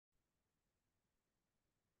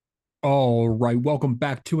All right, welcome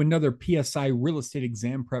back to another PSI Real Estate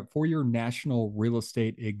Exam prep for your National Real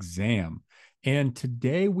Estate Exam. And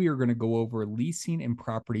today we are going to go over leasing and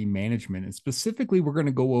property management. And specifically, we're going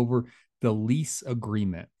to go over the lease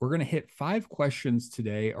agreement. We're going to hit 5 questions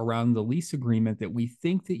today around the lease agreement that we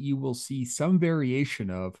think that you will see some variation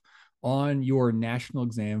of on your national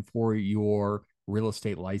exam for your real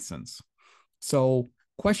estate license. So,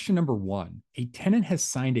 question number one: a tenant has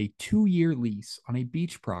signed a 2-year lease on a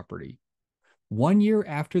beach property. 1 year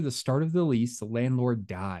after the start of the lease, the landlord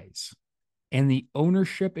dies and the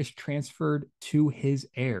ownership is transferred to his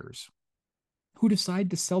heirs who decide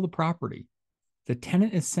to sell the property. The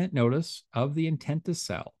tenant is sent notice of the intent to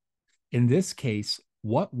sell. In this case,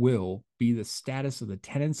 what will be the status of the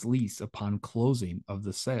tenant's lease upon closing of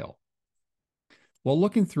the sale? Well,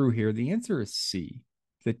 looking through here, the answer is C.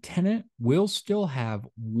 The tenant will still have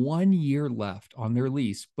 1 year left on their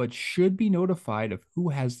lease, but should be notified of who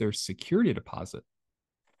has their security deposit.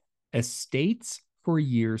 Estates for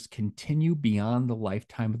years continue beyond the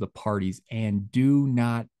lifetime of the parties and do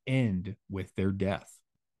not end with their death.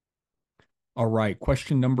 All right,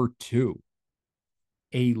 question number 2.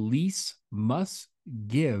 A lease must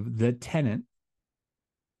give the tenant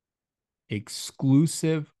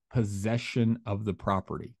exclusive possession of the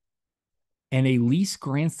property, and a lease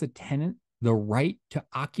grants the tenant the right to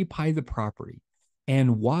occupy the property.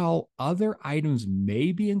 And while other items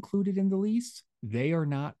may be included in the lease, they are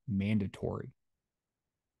not mandatory.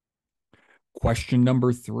 Question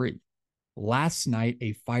number 3. Last night,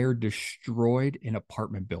 a fire destroyed an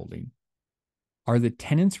apartment building. Are the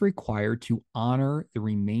tenants required to honor the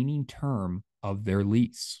remaining term of their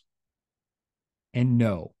lease? And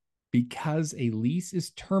no, because a lease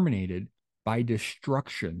is terminated by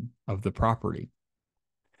destruction of the property.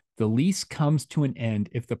 The lease comes to an end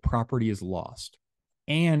if the property is lost.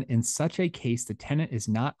 And in such a case, the tenant is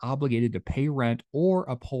not obligated to pay rent or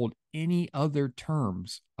uphold any other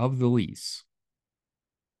terms of the lease.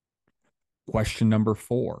 Question number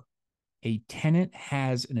 4. A tenant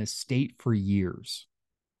has an estate for years.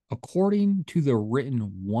 According to the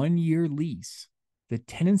written 1-year lease, the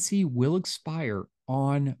tenancy will expire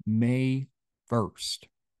on May 1st.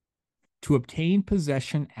 To obtain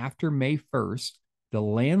possession after May 1st, the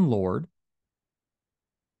landlord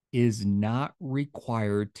is not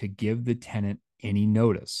required to give the tenant any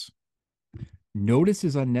notice. Notice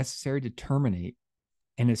is unnecessary to terminate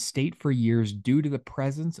an estate for years due to the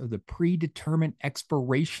presence of the predetermined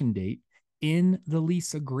expiration date in the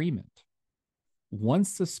lease agreement.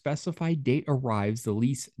 Once the specified date arrives, the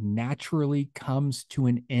lease naturally comes to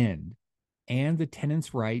an end and the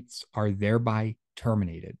tenant's rights are thereby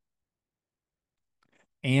terminated.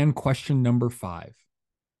 And question number 5.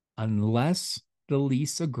 Unless the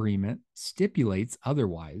lease agreement stipulates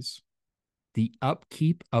otherwise, the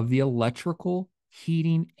upkeep of the electrical,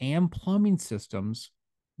 heating, and plumbing systems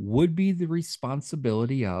would be the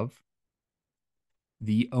responsibility of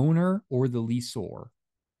the owner or the lessor.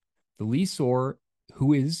 The lessor,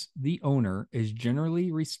 who is the owner, is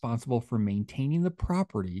generally responsible for maintaining the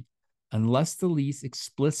property unless the lease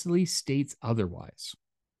explicitly states otherwise.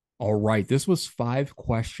 All right, this was 5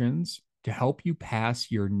 questions to help you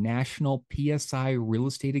pass your national PSI real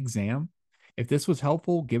estate exam. If this was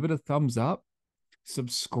helpful, give it a thumbs up.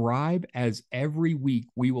 Subscribe, as every week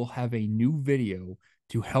we will have a new video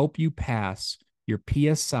to help you pass your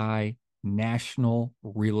PSI national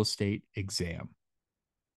real estate exam.